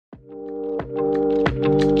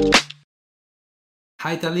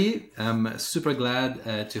Hi, Tali. I'm super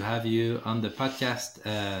glad to have you on the podcast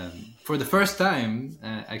for the first time,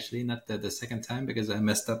 actually, not the second time because I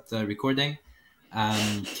messed up the recording.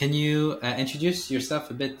 Can you introduce yourself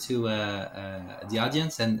a bit to the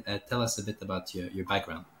audience and tell us a bit about your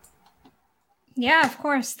background? Yeah, of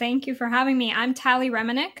course. Thank you for having me. I'm Tali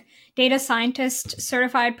Remennik, data scientist,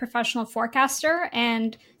 certified professional forecaster,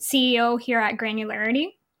 and CEO here at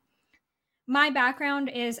Granularity. My background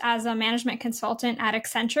is as a management consultant at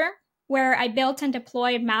Accenture, where I built and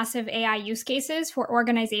deployed massive AI use cases for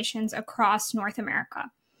organizations across North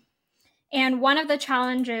America. And one of the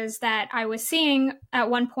challenges that I was seeing at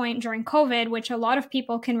one point during COVID, which a lot of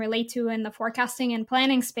people can relate to in the forecasting and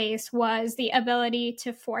planning space, was the ability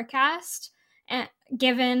to forecast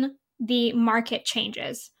given the market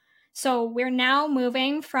changes. So we're now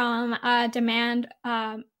moving from a demand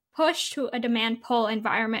push to a demand pull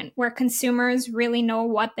environment where consumers really know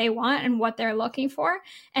what they want and what they're looking for.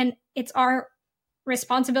 And it's our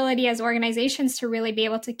responsibility as organizations to really be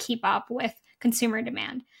able to keep up with consumer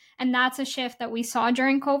demand. And that's a shift that we saw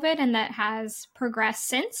during COVID and that has progressed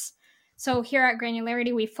since. So here at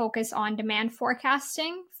Granularity, we focus on demand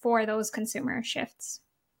forecasting for those consumer shifts.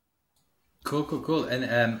 Cool, cool, cool. And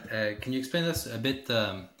can you explain us a bit,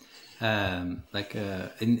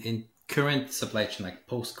 in current supply chain, like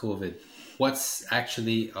post COVID, what's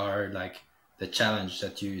actually are like the challenge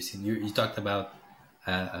that you see? You talked about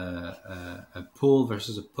a pull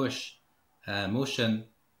versus a push motion,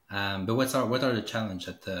 but what are the challenge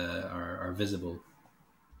that are visible?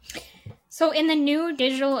 So in the new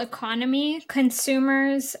digital economy,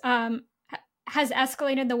 consumers has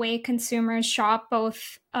escalated the way consumers shop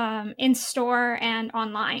both in store and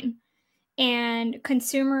online. And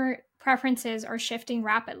consumer preferences are shifting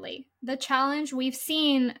rapidly. The challenge we've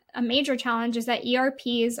seen, a major challenge, is that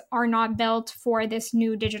ERPs are not built for this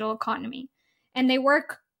new digital economy. And they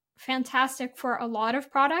work fantastic for a lot of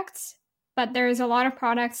products, but there's a lot of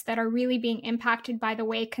products that are really being impacted by the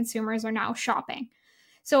way consumers are now shopping.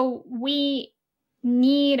 So we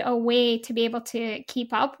need a way to be able to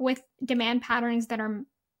keep up with demand patterns that are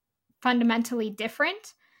fundamentally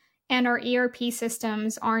different, and our ERP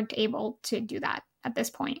systems aren't able to do that at this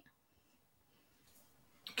point.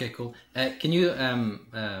 Okay, cool. Can you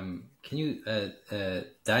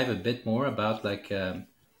dive a bit more about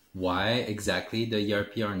why exactly the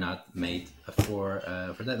ERP are not made for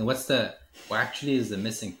that, and what actually is the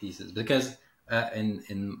missing pieces? Because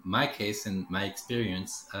in my case, in my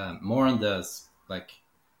experience, more on the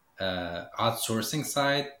outsourcing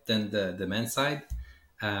side than the demand side,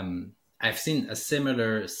 I've seen a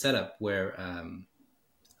similar setup where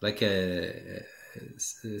like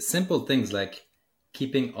simple things like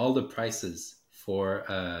keeping all the prices for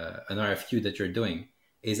an RFQ that you're doing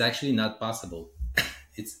is actually not possible.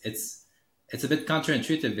 It's a bit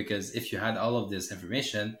counterintuitive because if you had all of this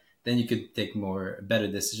information, then you could take more better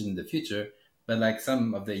decision in the future. But like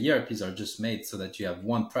some of the ERPs are just made so that you have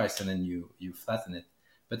one price and then you flatten it.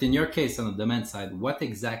 But in your case, on the demand side, what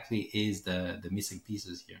exactly is the missing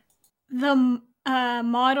pieces here? The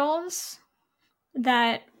models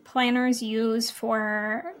that planners use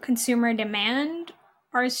for consumer demand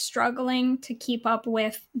are struggling to keep up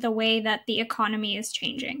with the way that the economy is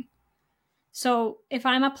changing. So if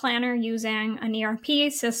I'm a planner using an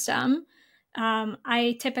ERP system,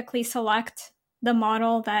 I typically select the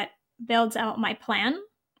model that builds out my plan.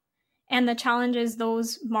 And the challenge is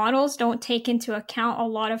those models don't take into account a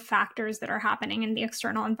lot of factors that are happening in the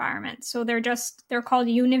external environment. So they're called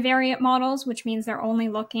univariate models, which means they're only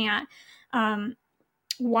looking at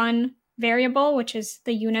one variable, which is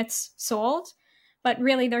the units sold. But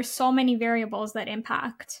really, there's so many variables that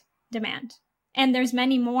impact demand. And there's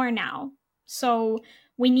many more now. So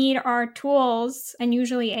we need our tools, and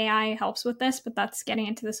usually AI helps with this, but that's getting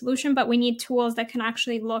into the solution. But we need tools that can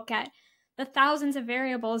actually look at the thousands of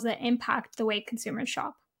variables that impact the way consumers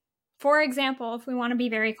shop. For example, if we want to be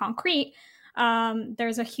very concrete,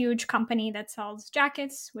 there's a huge company that sells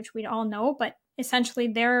jackets, which we all know, but essentially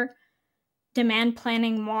their demand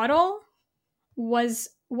planning model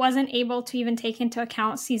wasn't able to even take into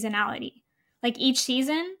account seasonality. Like each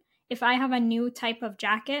season, if I have a new type of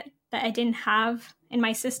jacket that I didn't have in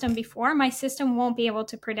my system before, my system won't be able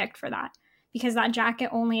to predict for that because that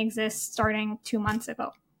jacket only exists starting 2 months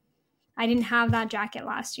ago. I didn't have that jacket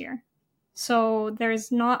last year. So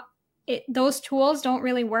those tools don't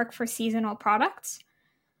really work for seasonal products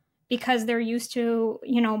because they're used to,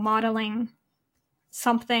 modeling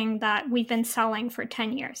something that we've been selling for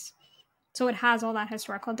 10 years. So it has all that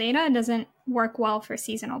historical data. It doesn't work well for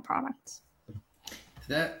seasonal products.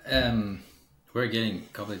 That we're getting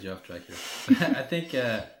completely off track here. I think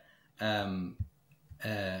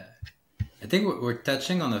uh, I think we're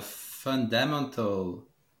touching on a fundamental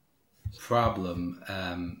problem,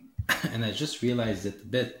 and I just realized it a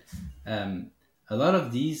bit. Um, a lot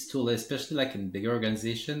of these tools, especially like in big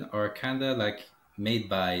organization, are kind of like made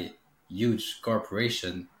by huge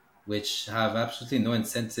corporation, which have absolutely no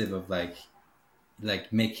incentive of like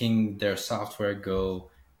making their software go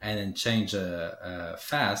and then change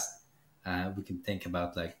fast. We can think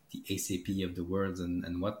about like the ACP of the world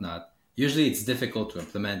and whatnot. Usually it's difficult to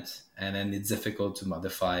implement and then it's difficult to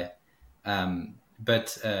modify.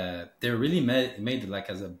 But they're really made like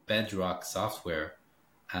as a bedrock software.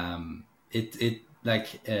 It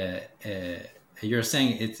like you're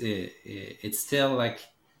saying it's still like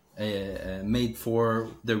made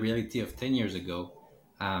for the reality of 10 years ago.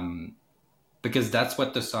 Because that's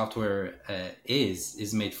what the software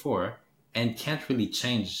is made for and can't really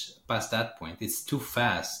change past that point. It's too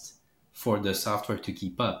fast for the software to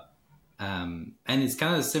keep up. And it's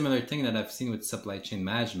kind of a similar thing that I've seen with supply chain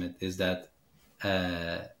management is that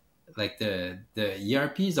uh, like the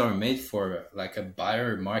ERPs are made for like a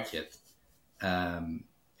buyer market, um,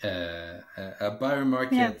 a buyer Yeah.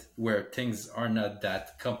 market where things are not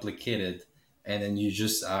that complicated, and then you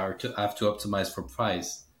just have to optimize for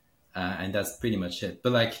price, and that's pretty much it.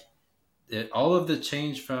 But like all of the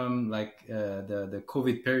change from like the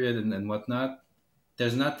COVID period and whatnot,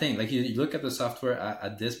 there's nothing like you look at the software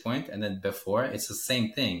at this point and then before, it's the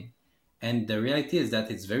same thing. And the reality is that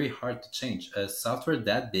it's very hard to change a software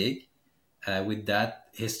that big with that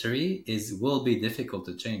history is will be difficult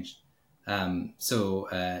to change. So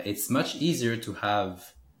it's much easier to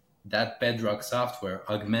have that bedrock software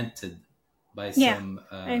augmented by Yeah,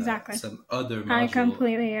 exactly. some other I module,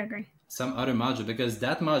 completely agree. because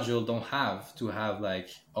that module don't have to have like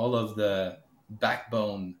all of the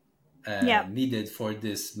backbone Yep. needed for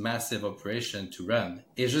this massive operation to run.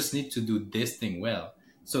 It just need to do this thing well.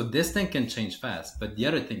 So this thing can change fast, but the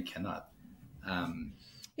other thing cannot. Um,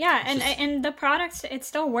 Yeah, it's just and the products, it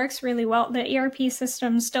still works really well. The ERP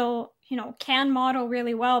system still, can model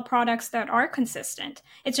really well products that are consistent.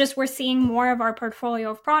 It's just we're seeing more of our portfolio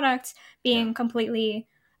of products yeah. being completely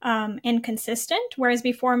inconsistent, whereas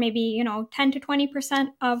before maybe 10 to 20%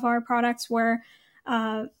 of our products were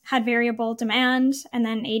had variable demand, and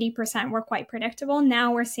then 80% were quite predictable.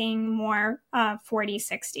 Now we're seeing more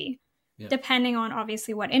 40-60, Yeah. depending on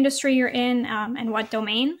obviously what industry you're in and what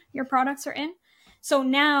domain your products are in. So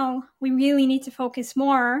now we really need to focus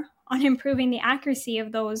more on improving the accuracy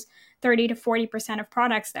of those 30 to 40% of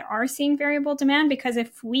products that are seeing variable demand, because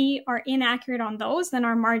if we are inaccurate on those, then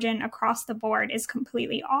our margin across the board is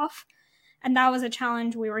completely off. And that was a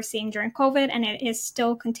challenge we were seeing during COVID, and it is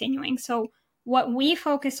still continuing. So what we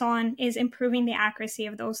focus on is improving the accuracy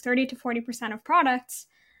of those 30 to 40% of products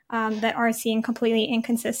that are seeing completely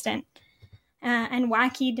inconsistent and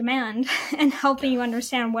wacky demand, and helping Yeah. you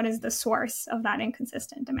understand what is the source of that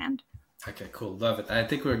inconsistent demand. Okay, cool. Love it. I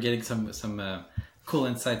think we're getting some cool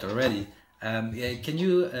insight already. Yeah, can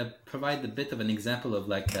you provide a bit of an example of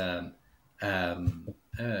like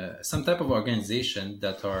some type of organization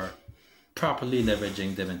that are properly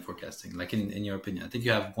leveraging demand forecasting? Like in your opinion, I think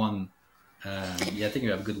you have one. Yeah, I think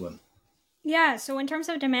you have a good one. Yeah, so in terms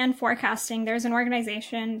of demand forecasting, there's an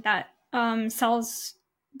organization that sells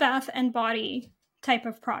bath and body type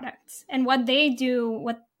of products. And what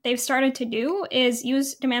they've started to do is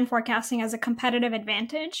use demand forecasting as a competitive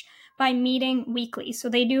advantage by meeting weekly. So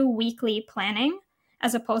they do weekly planning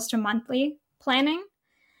as opposed to monthly planning.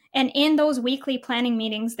 And in those weekly planning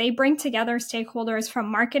meetings, they bring together stakeholders from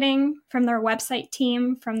marketing, from their website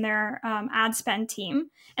team, from their ad spend team.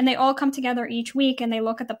 And they all come together each week and they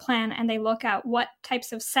look at the plan and they look at what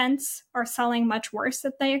types of scents are selling much worse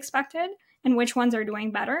than they expected and which ones are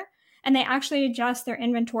doing better. And they actually adjust their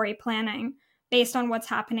inventory planning based on what's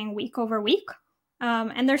happening week over week.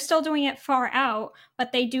 And they're still doing it far out,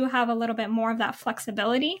 but they do have a little bit more of that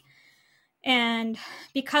flexibility, and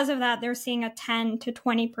because of that, they're seeing a 10 to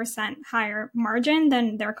 20% higher margin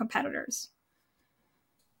than their competitors.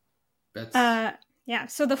 That's Uh, yeah,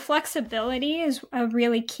 so the flexibility is a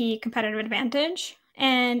really key competitive advantage.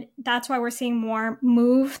 And that's why we're seeing more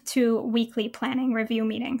move to weekly planning review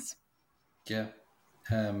meetings. yeah.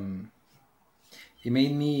 It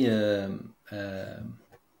made me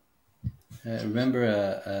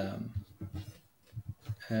remember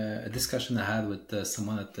a discussion I had with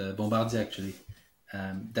someone at Bombardier actually,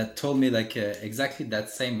 that told me like exactly that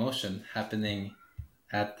same motion happening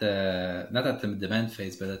at the not at the demand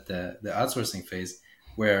phase but at the outsourcing phase,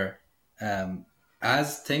 where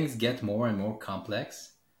as things get more and more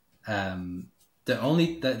complex,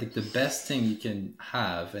 the best thing you can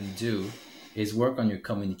have and do is work on your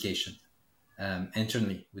communication.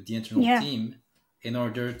 internally with the internal Yeah. team in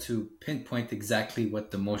order to pinpoint exactly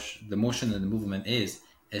what the motion and the movement is,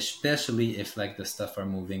 especially if like the stuff are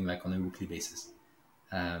moving like on a weekly basis.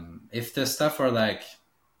 If the stuff are like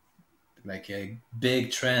a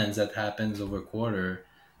big trends that happens over a quarter,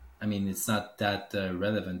 I mean, it's not that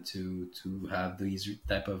relevant to have these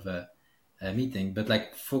type of meeting. But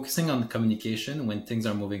like focusing on communication when things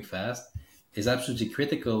are moving fast is absolutely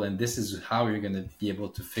critical, and this is how you're going to be able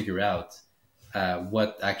to figure out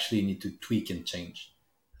what actually need to tweak and change.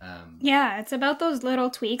 Yeah, it's about those little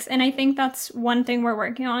tweaks. And I think that's one thing we're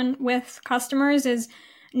working on with customers is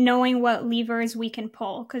knowing what levers we can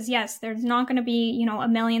pull. Because yes, there's not going to be, a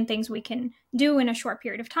million things we can do in a short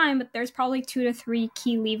period of time, but there's probably 2 to 3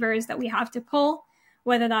 key levers that we have to pull,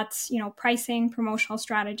 whether that's, pricing, promotional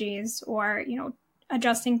strategies, or,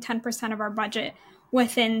 adjusting 10% of our budget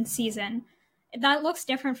within season. That looks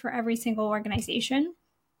different for every single organization,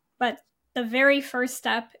 but the very first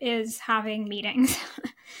step is having meetings.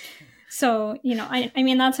 So, I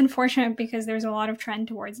mean, that's unfortunate because there's a lot of trend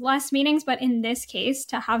towards less meetings. But in this case,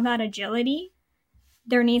 to have that agility,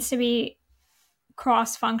 there needs to be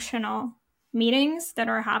cross functional meetings that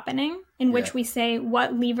are happening in Yeah, which we say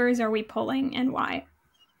what levers are we pulling and why.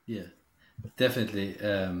 yeah, definitely.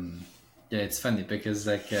 Yeah, it's funny because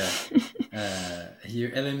like you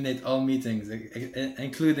eliminate all meetings,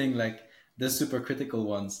 including like the super critical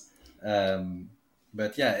ones. Um,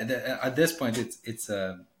 but yeah, at this point, it's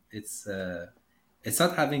it's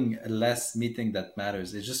not having a less meeting that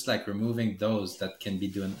matters. It's just like removing those that can be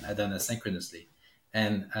done asynchronously.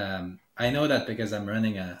 And I know that because I'm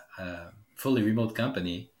running a fully remote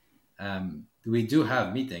company. We do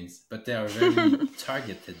have meetings, but they are very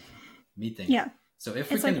targeted meetings. Yeah. So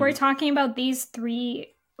if we It's like we're can, talking about these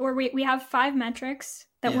three, or we have 5 metrics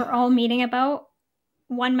that we're yeah, all meeting about.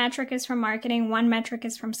 One metric is from marketing, one metric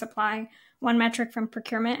is from supply, one metric from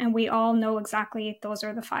procurement, and we all know exactly those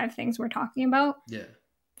are the 5 things we're talking about. yeah,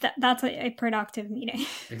 That's a productive meeting.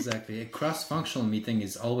 exactly. A cross-functional meeting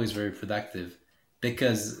is always very productive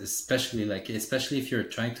because especially if you're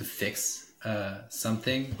trying to fix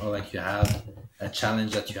something or like you have a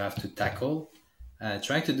challenge that you have to tackle.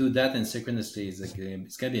 Trying to do that synchronously is like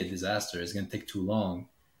it's gonna be a disaster. It's gonna take too long,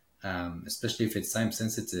 especially if it's time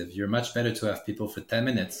sensitive. You're much better to have people for 10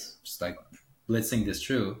 minutes, just like blitzing this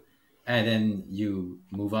through, and then you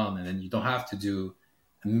move on, and then you don't have to do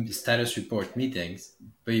status report meetings,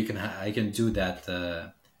 but I can do that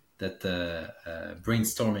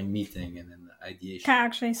brainstorming meeting and then To ideation.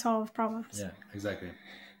 actually solve problems. Yeah, exactly.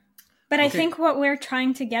 But I Okay, think what we're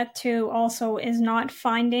trying to get to also is not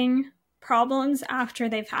finding problems after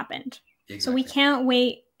they've happened. So we exactly. can't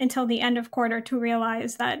wait until the end of quarter to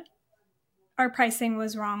realize that our pricing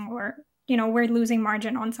was wrong or, we're losing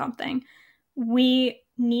margin on something. We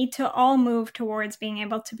need to all move towards being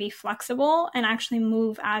able to be flexible and actually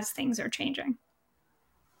move as things are changing.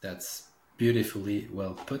 That's beautifully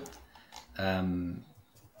well put. Um,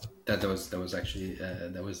 that was actually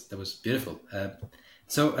that was beautiful.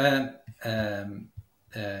 So um,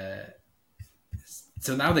 uh,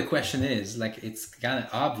 so now the question is like it's kind of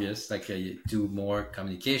obvious like you do more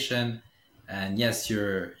communication, and yes,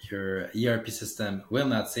 your ERP system will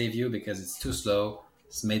not save you because it's too slow.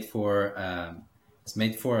 It's made for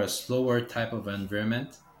a slower type of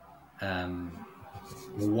environment. Um,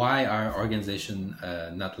 why are organization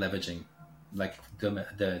not leveraging like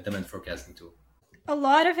the demand forecasting tool? A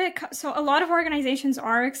lot of organizations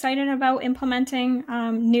are excited about implementing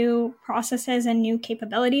new processes and new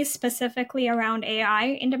capabilities, specifically around AI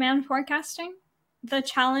in demand forecasting. The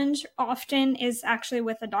challenge often is actually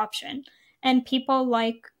with adoption, and people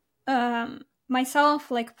like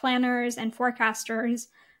myself, like planners and forecasters,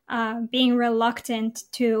 being reluctant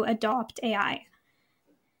to adopt AI.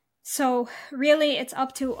 So, really, it's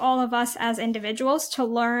up to all of us as individuals to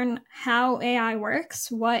learn how AI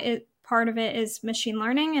works, part of it is machine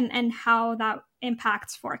learning, and how that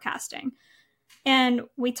impacts forecasting. And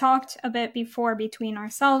we talked a bit before between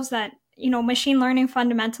ourselves that, machine learning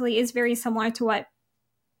fundamentally is very similar to what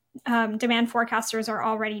demand forecasters are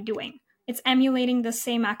already doing. It's emulating the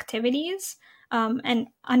same activities. And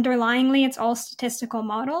underlyingly, it's all statistical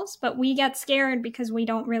models, but we get scared because we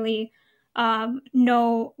don't really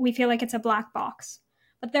know, we feel like it's a black box.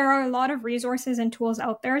 But there are a lot of resources and tools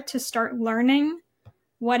out there to start learning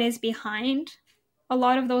what is behind a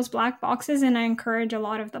lot of those black boxes. And I encourage a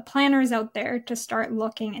lot of the planners out there to start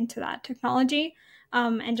looking into that technology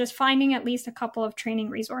and just finding at least a couple of training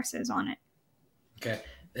resources on it. Okay,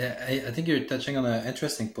 I think you're touching on an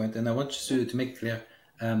interesting point, and I want you to make it clear.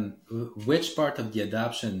 Which part of the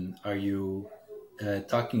adoption are you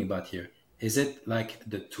talking about here? Is it like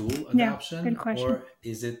the tool Yeah, good adoption, question. or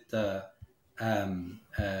is it the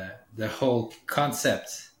whole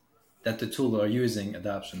concept that the tool are using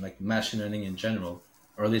adoption, like machine learning in general,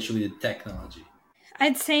 or literally the technology?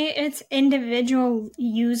 I'd say it's individual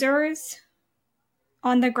users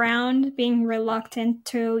on the ground being reluctant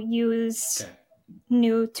to use Okay.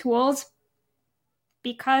 new tools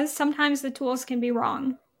because sometimes the tools can be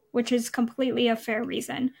wrong, which is completely a fair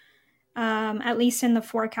reason, at least in the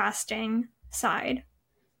forecasting side.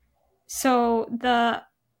 So the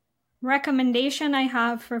recommendation I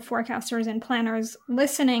have for forecasters and planners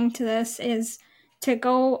listening to this is to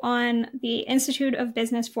go on the Institute of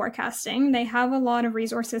Business Forecasting. They have a lot of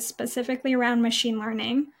resources specifically around machine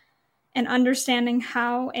learning and understanding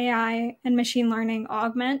how AI and machine learning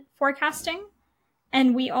augment forecasting.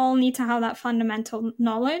 And we all need to have that fundamental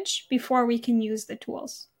knowledge before we can use the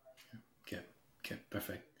tools. Okay. Okay.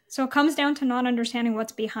 Perfect. So it comes down to not understanding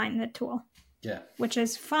what's behind the tool, Yeah. which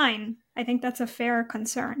is fine. I think that's a fair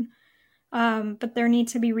concern. But there need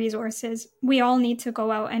to be resources. We all need to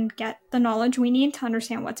go out and get the knowledge we need to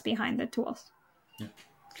understand what's behind the tools. Yeah.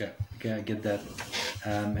 Okay. Okay. I get that.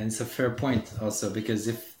 And it's a fair point also, because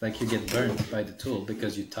if like you get burned by the tool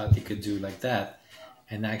because you thought you could do like that,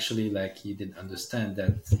 and actually like you didn't understand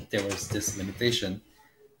that there was this limitation,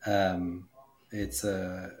 um, it's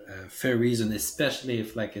a fair reason, especially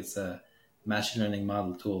if like it's a machine learning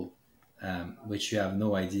model tool, which you have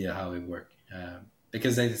no idea how it works,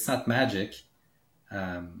 because it's not magic.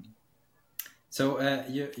 Um,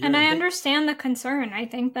 you're And a I big, understand the concern. I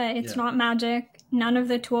think that it's yeah. not magic. None of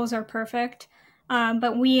the tools are perfect.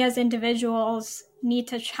 But we as individuals need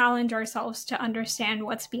to challenge ourselves to understand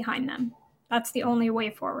what's behind them. That's the only way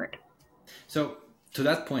forward. So to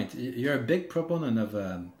that point, you're a big proponent of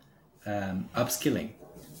upskilling.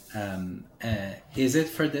 Is it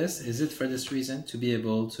for this? Is it for this reason to be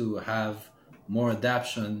able to have more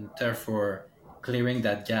adaptation, therefore clearing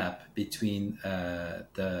that gap between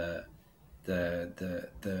the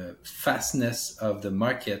fastness of the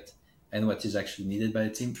market and what is actually needed by the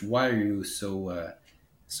team? Why are you so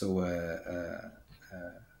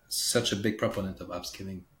such a big proponent of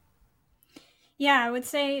upskilling? Yeah, I would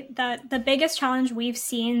say that the biggest challenge we've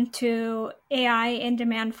seen to AI in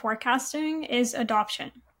demand forecasting is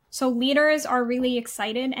adoption. So leaders are really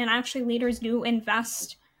excited, and actually, leaders do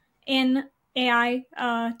invest in AI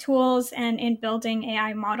tools and in building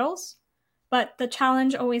AI models. But the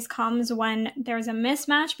challenge always comes when there's a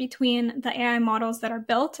mismatch between the AI models that are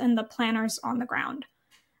built and the planners on the ground.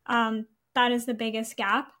 That is the biggest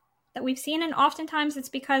gap that we've seen. And oftentimes it's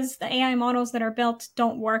because the AI models that are built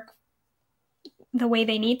don't work the way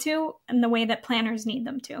they need to and the way that planners need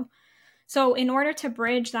them to. So, in order to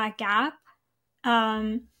bridge that gap,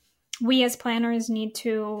 we as planners need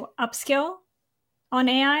to upskill on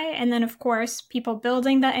AI. And then, of course, people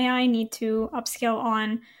building the AI need to upskill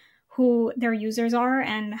on who their users are.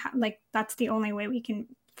 And like, that's the only way we can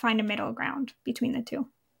find a middle ground between the two.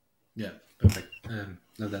 Yeah, perfect.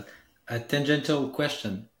 Love that. A tangential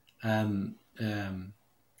question. Um, um,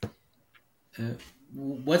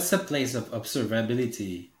 what's the place of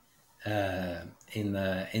observability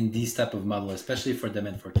in these type of model, especially for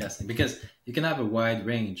demand forecasting? Because you can have a wide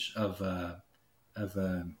range of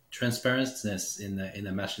transparency in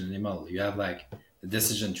a machine learning model. You have like the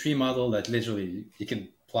decision tree model that literally you can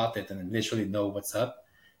plot it and literally know what's up,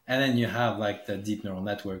 and then you have like the deep neural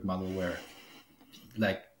network model where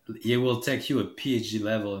like it will take you a PhD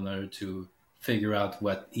level in order to figure out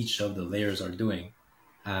what each of the layers are doing.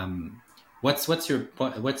 Um, what's your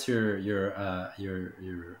point? What's your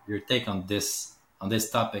take on this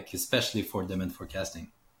topic, especially for demand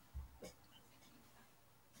forecasting?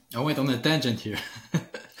 I went on a tangent here.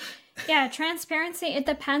 Yeah, transparency, it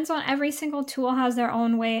depends on every single tool has their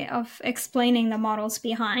own way of explaining the models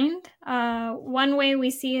behind. One way we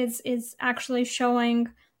see is actually showing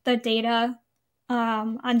the data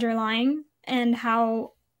underlying and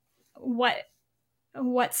how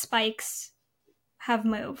what spikes have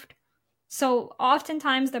moved. So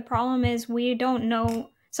oftentimes the problem is we don't know.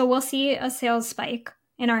 So we'll see a sales spike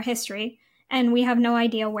in our history and we have no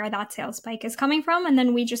idea where that sales spike is coming from. And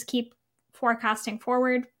then we just keep forecasting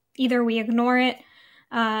forward. Either we ignore it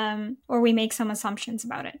or we make some assumptions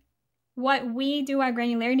about it. What we do at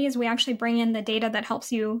Granularity is we actually bring in the data that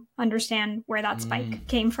helps you understand where that spike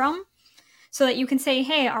came from so that you can say,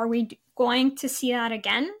 hey, are we going to see that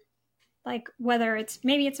again? Like whether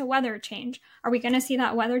maybe it's a weather change. Are we going to see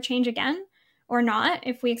that weather change again or not?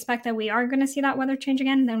 If we expect that we are going to see that weather change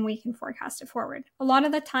again, then we can forecast it forward. A lot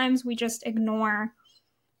of the times we just ignore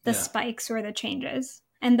the Yeah. spikes or the changes.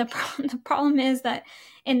 And the problem is that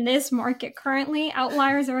in this market currently,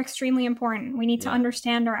 outliers are extremely important. We need to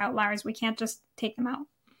understand our outliers. We can't just take them out.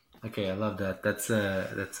 Okay, I love that. That's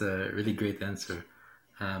a really great answer.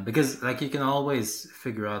 Because like you can always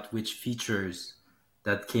figure out which features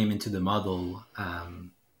that came into the model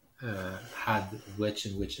had which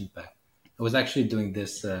and which impact. I was actually doing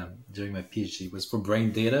this during my PhD. It was for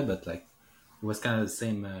brain data, but like it was kind of the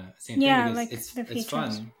same thing because like the it's features.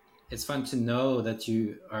 fun. It's fun to know that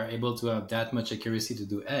you are able to have that much accuracy to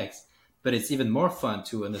do X, but it's even more fun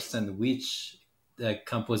to understand which the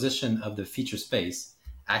composition of the feature space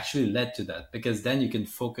actually led to that, because then you can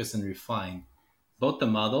focus and refine both the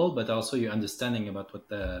model, but also your understanding about what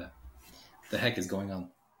the heck is going on.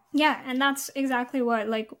 Yeah, and that's exactly what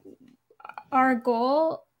like our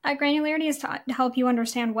goal at Granularity is to help you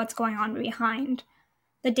understand what's going on behind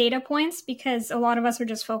the data points, because a lot of us are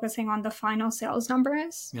just focusing on the final sales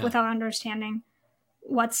numbers without understanding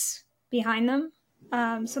what's behind them.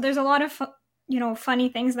 So there's a lot of funny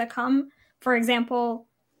things that come. For example,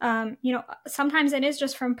 sometimes it is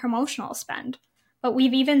just from promotional spend, but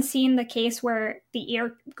we've even seen the case where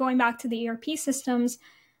going back to the ERP systems,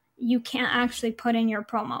 you can't actually put in your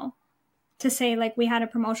promo to say like we had a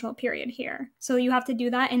promotional period here. So you have to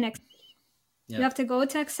do that in Excel. Yeah. You have to go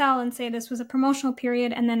to Excel and say this was a promotional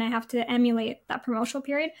period, and then I have to emulate that promotional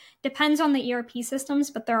period. Depends on the ERP systems,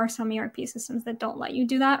 but there are some ERP systems that don't let you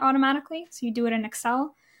do that automatically. So you do it in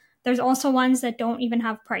Excel. There's also ones that don't even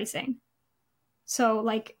have pricing. So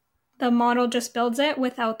like the model just builds it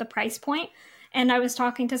without the price point. And I was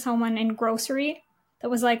talking to someone in grocery that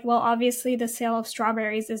was like, well, obviously the sale of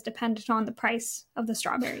strawberries is dependent on the price of the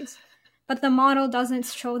strawberries. But the model doesn't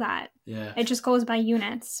show that. Yeah. It just goes by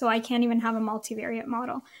units. So I can't even have a multivariate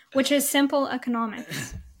model, which is simple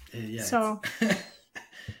economics. Yeah. So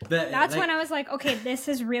that's when I was like, okay, this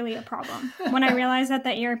is really a problem. When I realized that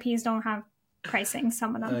the ERPs don't have pricing,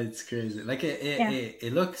 some of them. It's crazy. Like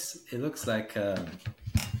it looks like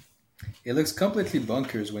it looks completely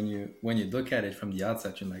bonkers when you look at it from the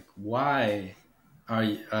outside. You're like, why are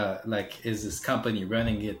you like, is this company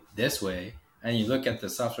running it this way? And you look at the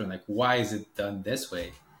software and like, why is it done this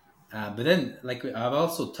way? But then, like, I've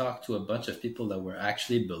also talked to a bunch of people that were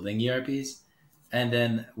actually building ERPs, and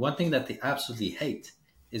then one thing that they absolutely hate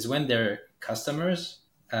is when their customers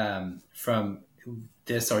from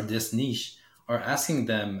this or this niche are asking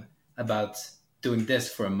them about doing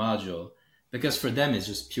this for a module, because for them it's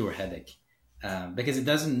just pure headache. Because it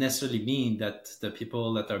doesn't necessarily mean that the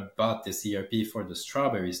people that are bought this ERP for the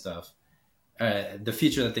strawberry stuff, the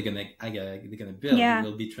feature that they're gonna build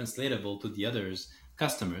will be translatable to the others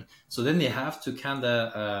customers. So then they have to kind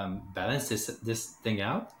of balance this thing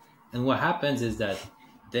out. And what happens is that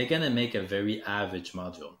they're gonna make a very average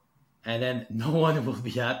module, and then no one will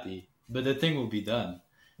be happy, but the thing will be done.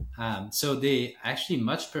 So they actually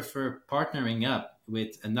much prefer partnering up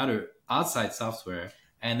with another outside software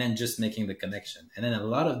and then just making the connection. And then a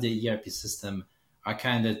lot of the ERP system are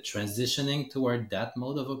kind of transitioning toward that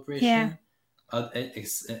mode of operation.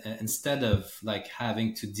 Instead of like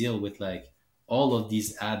having to deal with like all of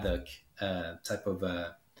these ad hoc type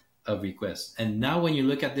of requests. And now when you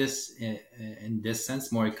look at this in this sense,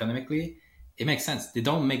 more economically, it makes sense. They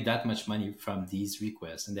don't make that much money from these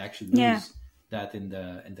requests, and they actually lose that in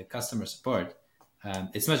the customer support.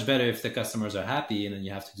 It's much better if the customers are happy, and then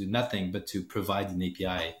you have to do nothing but to provide an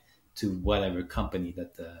API to whatever company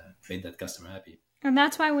that made that customer happy. And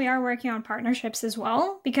that's why we are working on partnerships as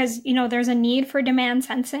well, because, there's a need for demand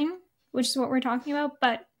sensing, which is what we're talking about.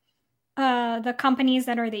 But the companies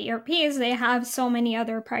that are the ERPs, they have so many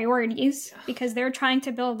other priorities because they're trying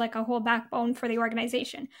to build like a whole backbone for the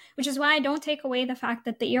organization, which is why I don't take away the fact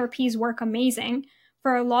that the ERPs work amazing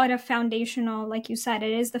for a lot of foundational, like you said,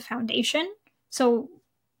 it is the foundation. So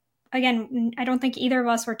again, I don't think either of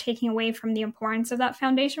us are taking away from the importance of that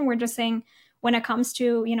foundation. We're just saying when it comes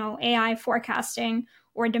to, AI forecasting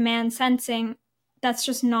or demand sensing, that's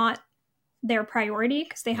just not their priority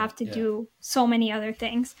because they have to do so many other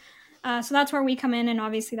things. So that's where we come in, and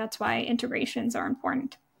obviously that's why integrations are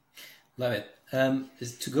important. Love it.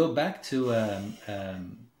 Is to go back to the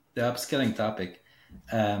upskilling topic.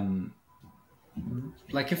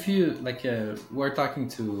 Like if you we're talking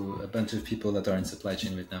to a bunch of people that are in supply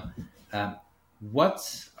chain right now.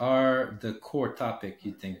 What are the core topic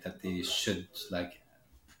you think that they should like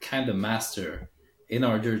kind of master in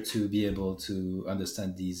order to be able to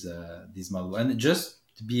understand these models, and just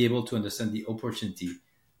to be able to understand the opportunity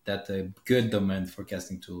that a good demand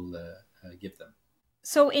forecasting tool give them?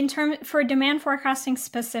 So for demand forecasting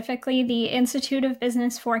specifically, the Institute of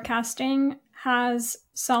Business Forecasting has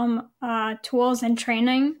some tools and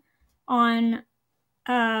training on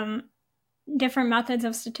different methods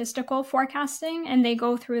of statistical forecasting, and they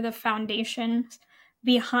go through the foundations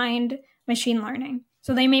behind machine learning.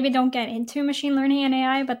 So they maybe don't get into machine learning and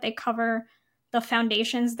AI, but they cover the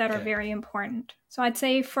foundations that are very important. So I'd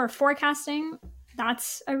say for forecasting,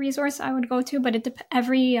 that's a resource I would go to, but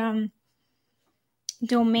every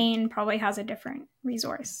domain probably has a different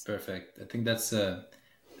resource. Perfect. I think that's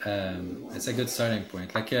it's a good starting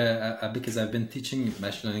point. Like because I've been teaching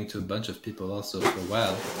machine learning to a bunch of people also for a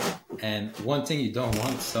while, and one thing you don't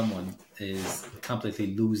want someone is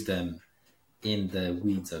completely lose them in the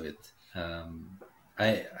weeds of it.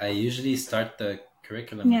 I usually start the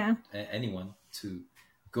curriculum anyone to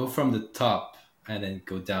go from the top and then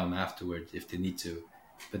go down afterward if they need to,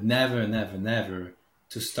 but never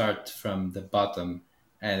to start from the bottom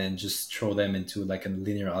and then just throw them into like a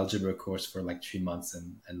linear algebra course for like 3 months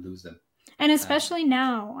and lose them. And especially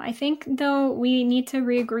now, I think though we need to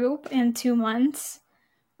regroup in 2 months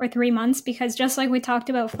or 3 months, because just like we talked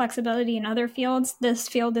about flexibility in other fields, this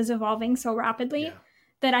field is evolving so rapidly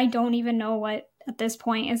that I don't even know what at this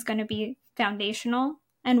point is going to be foundational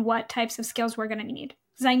and what types of skills we're going to need.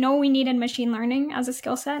 Because I know we needed machine learning as a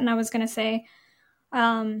skill set, and I was going to say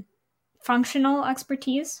functional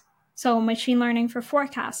expertise. So machine learning for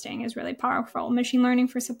forecasting is really powerful. Machine learning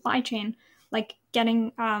for supply chain, like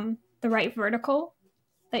getting the right vertical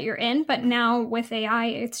that you're in. But now with AI,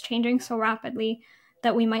 it's changing so rapidly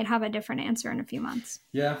that we might have a different answer in a few months.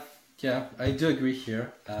 Yeah, I do agree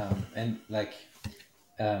here. And like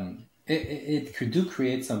it could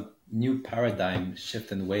create some new paradigm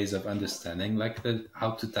shift in ways of understanding like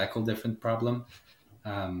how to tackle different problem.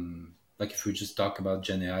 Like if we just talk about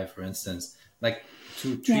Gen AI, for instance, like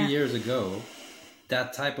 2-3 years ago,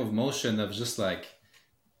 that type of motion of just like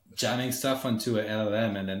jamming stuff onto an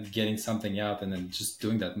LLM and then getting something out and then just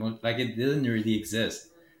doing that, like it didn't really exist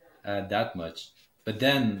that much. But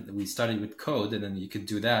then we started with code, and then you could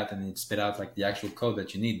do that and it spit out like the actual code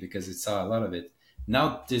that you need because it saw a lot of it.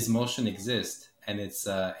 Now this motion exists, and it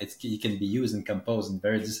can be used and composed in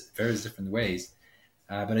various different ways.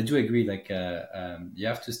 But I do agree, like you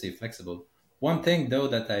have to stay flexible. One thing though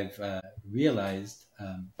that I've realized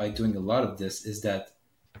by doing a lot of this is that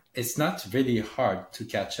it's not really hard to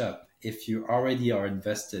catch up if you already are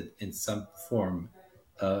invested in some form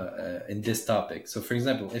in this topic. So for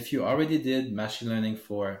example, if you already did machine learning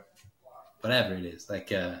for whatever it is,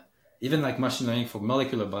 like even like machine learning for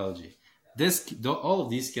molecular biology, all of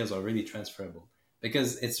these skills are really transferable,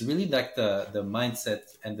 because it's really like the mindset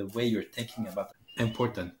and the way you're thinking about it.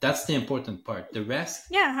 Important. That's the important part. The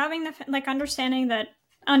rest, having the like understanding that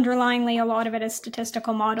underlyingly a lot of it is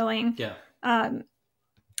statistical modeling. And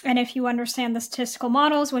if you understand the statistical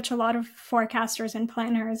models, which a lot of forecasters and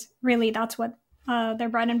planners really, that's what their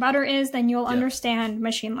bread and butter is, then you'll understand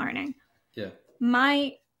machine learning.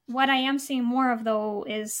 What I am seeing more of though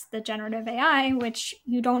is the generative AI, which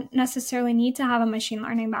you don't necessarily need to have a machine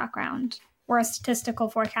learning background or a statistical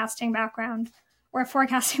forecasting background or a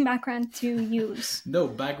forecasting background to use. No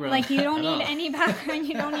background. Like you don't need any background.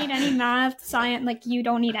 You don't need any math, science. Like you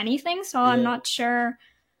don't need anything. So I'm not sure.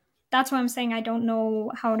 That's why I'm saying I don't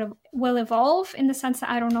know how it will evolve, in the sense that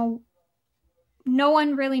I don't know. No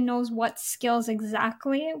one really knows what skills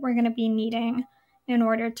exactly we're going to be needing in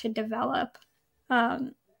order to develop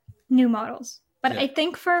new models. But I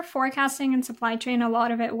think for forecasting and supply chain, a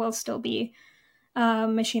lot of it will still be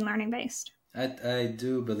machine learning based. I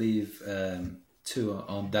do believe too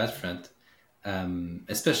on that front,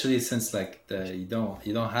 especially since like you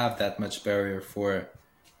don't have that much barrier for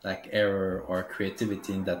like error or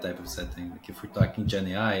creativity in that type of setting. Like if we're talking Gen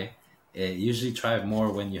AI, it usually thrive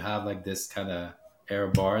more when you have like this kind of error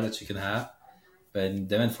bar that you can have. But in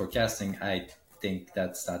demand forecasting, I think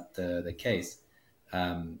that's not the case.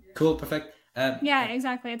 Cool, perfect.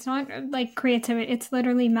 Exactly. It's not like creativity. It's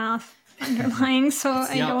literally math underlying. So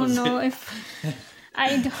I don't know if...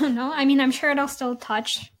 I don't know. I mean, I'm sure it'll still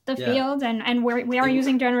touch the field, and we are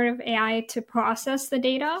using generative AI to process the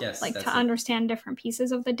data, to understand different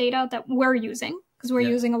pieces of the data that we're using, because we're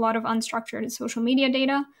using a lot of unstructured social media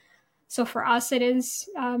data. So for us, it is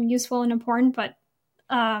useful and important, but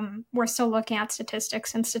we're still looking at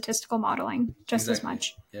statistics and statistical modeling just as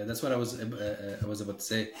much. Yeah, that's what I was about to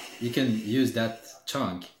say. You can use that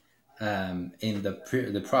chunk in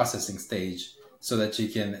the processing stage, so that you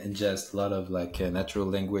can ingest a lot of like natural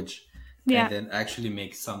language and then actually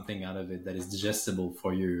make something out of it that is digestible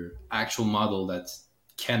for your actual model that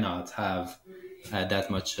cannot have that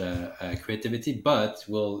much creativity, but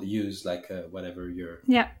will use like whatever your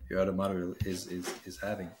other model is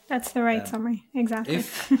having. That's the right summary. Exactly.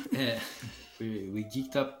 we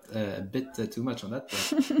geeked up a bit too much on that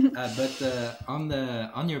point. But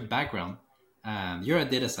on your background, you're a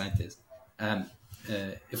data scientist. Um,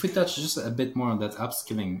 if we touch just a bit more on that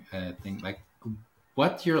upskilling thing, like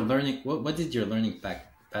what did your learning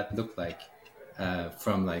path look like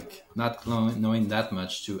from like not knowing that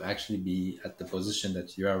much to actually be at the position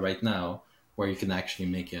that you are right now, where you can actually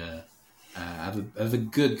make have a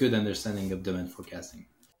good understanding of demand forecasting.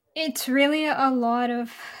 It's really a lot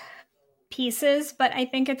of pieces, but I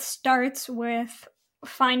think it starts with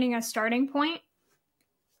finding a starting point.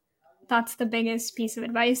 That's the biggest piece of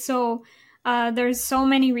advice. So there's so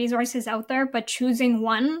many resources out there, but choosing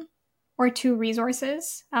one or two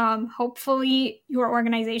resources. Hopefully, your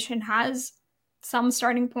organization has some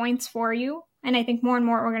starting points for you. And I think more and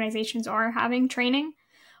more organizations are having training,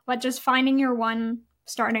 but just finding your one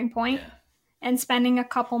starting point Yeah. and spending a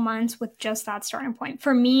couple months with just that starting point.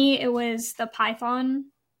 For me, it was the Python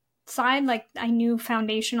side. Like I knew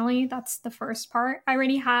foundationally, that's the first part. I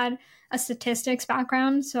already had a statistics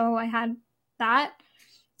background, so I had that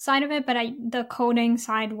side of it, but the coding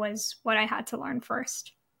side was what I had to learn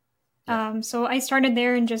first. Yeah. So I started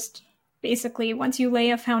there, and just basically once you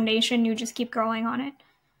lay a foundation, you just keep growing on it.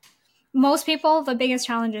 Most people, the biggest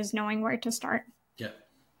challenge is knowing where to start. Yeah.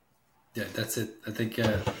 Yeah, that's it. I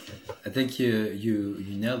think you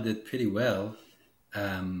nailed it pretty well.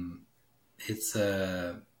 Um, it's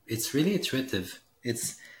really iterative.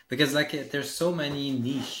 It's because like there's so many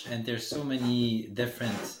niche and there's so many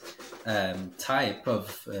different type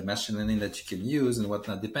of machine learning that you can use and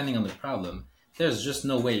whatnot, depending on the problem. There's just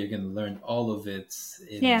no way you're going to learn all of it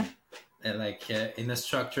Yeah. in a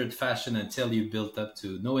structured fashion until you built up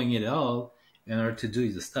to knowing it all in order to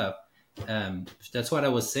do the stuff. That's what I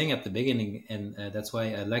was saying at the beginning, and that's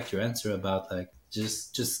why I liked your answer about like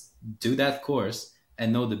just do that course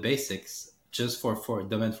and know the basics just for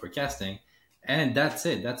demand forecasting, and that's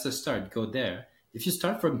it. That's a start. Go there. If you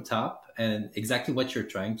start from top and exactly what you're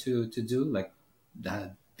trying to do, like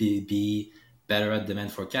that, be better at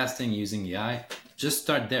demand forecasting using AI, just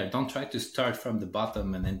start there. Don't try to start from the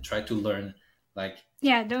bottom and then try to learn like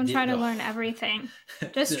Yeah, don't try to learn everything.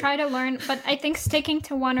 Just try to learn. But I think sticking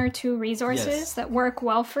to one or two resources Yes. that work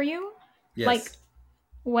well for you, Yes. like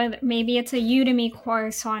whether maybe it's a Udemy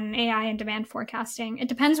course on AI and demand forecasting. It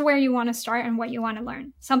depends where you want to start and what you want to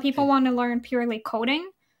learn. Some people want to learn purely coding.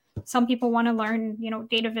 Some people want to learn,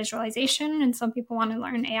 data visualization, and some people want to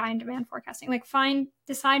learn AI and demand forecasting. Like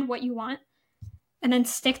decide what you want, and then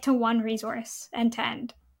stick to one resource end to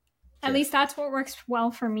end. At least that's what works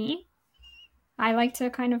well for me. I like to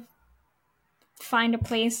kind of find a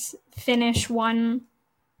place, finish one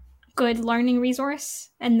good learning resource,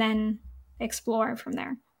 and then explore from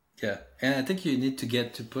there. Yeah, and I think you need to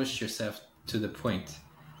get to push yourself to the point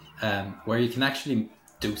where you can actually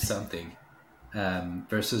do something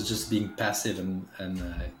versus just being passive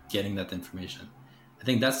and getting that information. I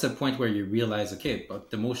think that's the point where you realize, okay, but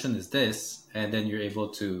the motion is this, and then you're able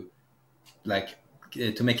to like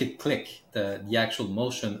to make it click the actual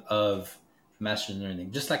motion of machine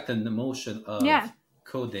learning, just like the motion of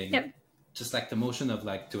coding, Yep. just like the motion of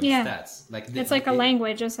like doing stats. Like it's like a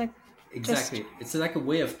language. It's like exactly, it's like a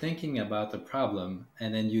way of thinking about the problem,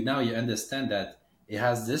 and then you understand that it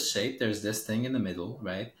has this shape. There's this thing in the middle,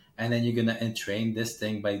 right? And then you're gonna entrain this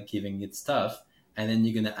thing by giving it stuff, and then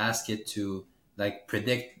you're gonna ask it to like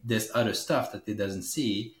predict this other stuff that it doesn't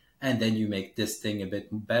see, and then you make this thing a bit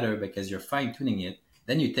better because you're fine tuning it.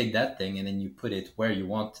 Then you take that thing and then you put it where you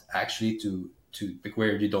want actually to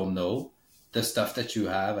where you don't know the stuff that you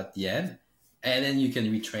have at the end, and then you can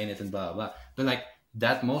retrain it and blah blah. But like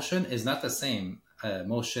that motion is not the same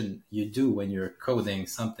motion you do when you're coding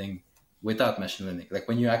something without machine learning. Like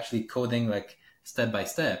when you're actually coding like step by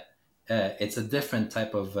step, it's a different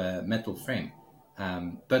type of mental frame.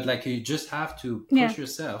 But like you just have to push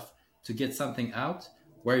yourself to get something out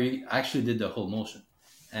where you actually did the whole motion.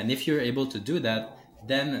 And if you're able to do that,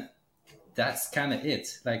 then that's kind of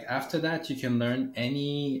it. Like after that, you can learn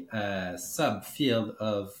any subfield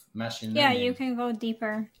of machine learning. Yeah, you can go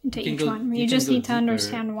deeper into each one. You just need to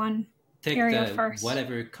understand one area first.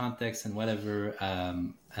 Whatever context and whatever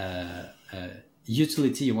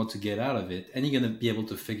utility you want to get out of it, and you're going to be able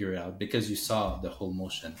to figure it out because you saw the whole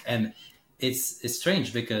motion. And it's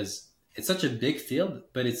strange because it's such a big field,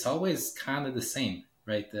 but it's always kind of the same,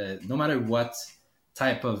 right? No matter what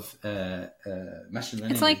type of machine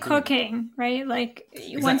learning. It's like cooking, right? Like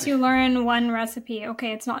once you learn one recipe,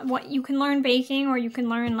 okay, it's not what you can learn baking or you can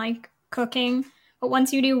learn like cooking, but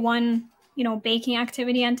once you do one, baking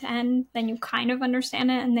activity end to end, then you kind of understand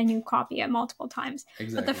it and then you copy it multiple times.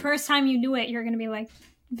 Exactly. But the first time you do it, you're going to be like,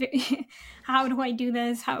 how do I do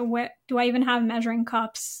this? What do I even have measuring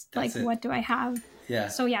cups? That's it. What do I have? Yeah.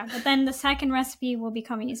 So yeah, but then the second recipe will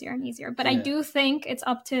become easier and easier. But I do think it's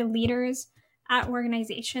up to leaders at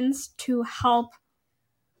organizations to help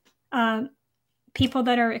people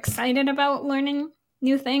that are excited about learning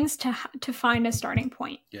new things to find a starting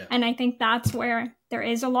point. Yeah. And I think that's where there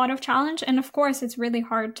is a lot of challenge. And of course, it's really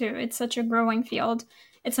hard to. It's such a growing field.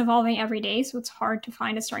 It's evolving every day, so it's hard to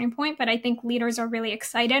find a starting point. But I think leaders are really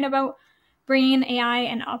excited about bringing in AI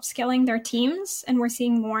and upskilling their teams. And we're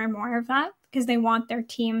seeing more and more of that because they want their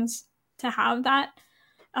teams to have that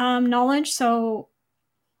knowledge. So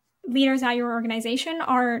leaders at your organization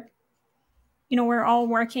are, we're all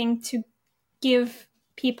working to give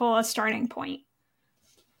people a starting point.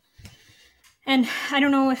 And I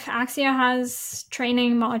don't know if Axia has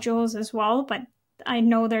training modules as well, but I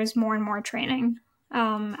know there's more and more training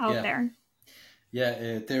out there.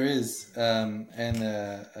 Yeah, there is, and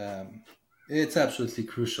it's absolutely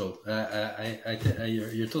crucial.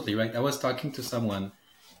 You're totally right. I was talking to someone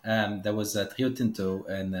that was at Rio Tinto,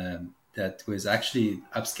 and that was actually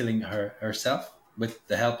upskilling herself with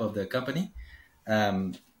the help of the company.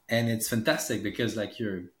 And it's fantastic because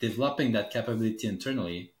you're developing that capability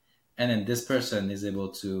internally, and then this person is able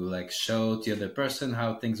to show to the other person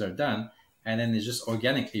how things are done, and then it's just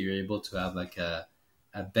organically you're able to have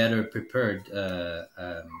a better prepared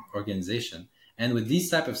organization. And with these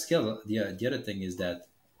type of skills, the other thing is that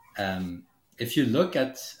if you look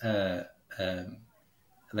at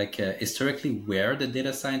historically where the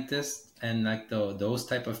data scientists and those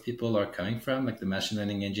type of people are coming from, like the machine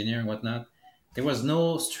learning engineer and whatnot, there was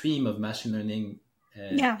no stream of machine learning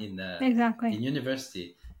exactly. in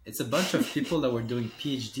university. It's a bunch of people that were doing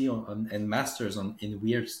PhD and masters in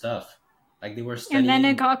weird stuff. They were studying. And then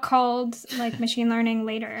it got called machine learning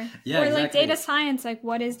later. Yeah, or exactly. Data science.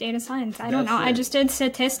 What is data science? I don't know. I just did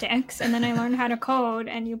statistics and then I learned how to code,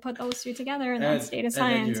 and you put those two together and that's data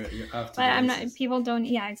science. You're off to but I'm not. People don't.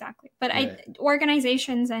 Yeah, exactly. But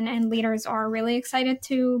organizations and leaders are really excited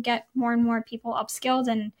to get more and more people upskilled,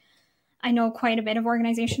 and I know quite a bit of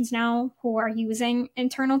organizations now who are using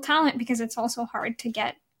internal talent because it's also hard to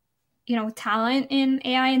get, talent in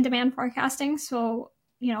AI and demand forecasting. So,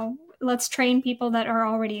 let's train people that are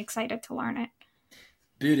already excited to learn it.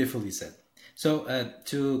 Beautifully said. So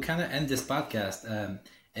to kind of end this podcast,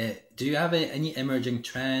 do you have any emerging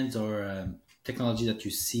trends or technology that you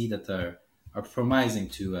see that are promising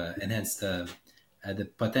to enhance the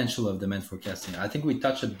potential of demand forecasting? I think we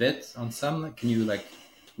touched a bit on some. Can you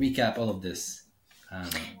recap all of this?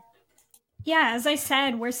 Yeah, as I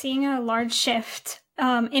said, we're seeing a large shift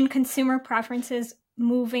in consumer preferences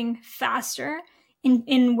moving faster.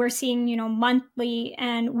 We're seeing, monthly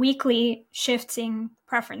and weekly shifting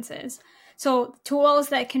preferences. So tools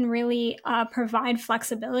that can really provide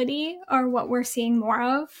flexibility are what we're seeing more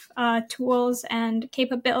of. Tools and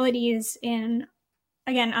capabilities in,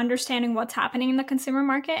 again, understanding what's happening in the consumer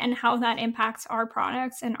market and how that impacts our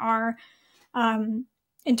products and our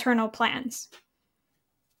internal plans.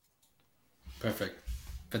 Perfect.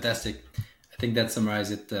 Fantastic. I think that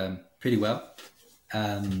summarized it pretty well.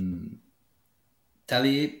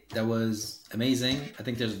 Tali, that was amazing. I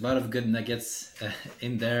think there's a lot of good nuggets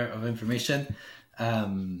in there of information.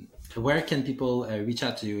 Where can people reach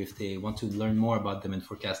out to you if they want to learn more about demand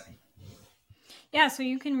forecasting? Yeah, so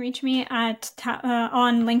you can reach me at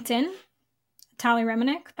on LinkedIn, Tali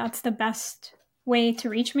Remennik. That's the best way to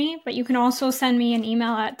reach me. But you can also send me an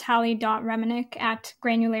email at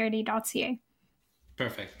tali.remennik@granularity.ca.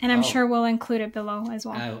 Perfect. And I'm sure we'll include it below as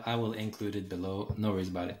well. I will include it below. No worries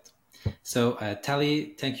about it. So,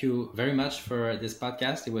 Tali, thank you very much for this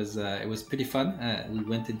podcast. It was pretty fun. We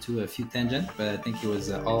went into a few tangents, but I think it was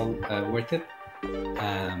all worth it.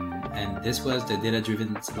 And this was the Data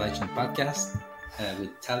Driven Supply Chain Podcast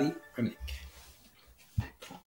with Tali Remennik.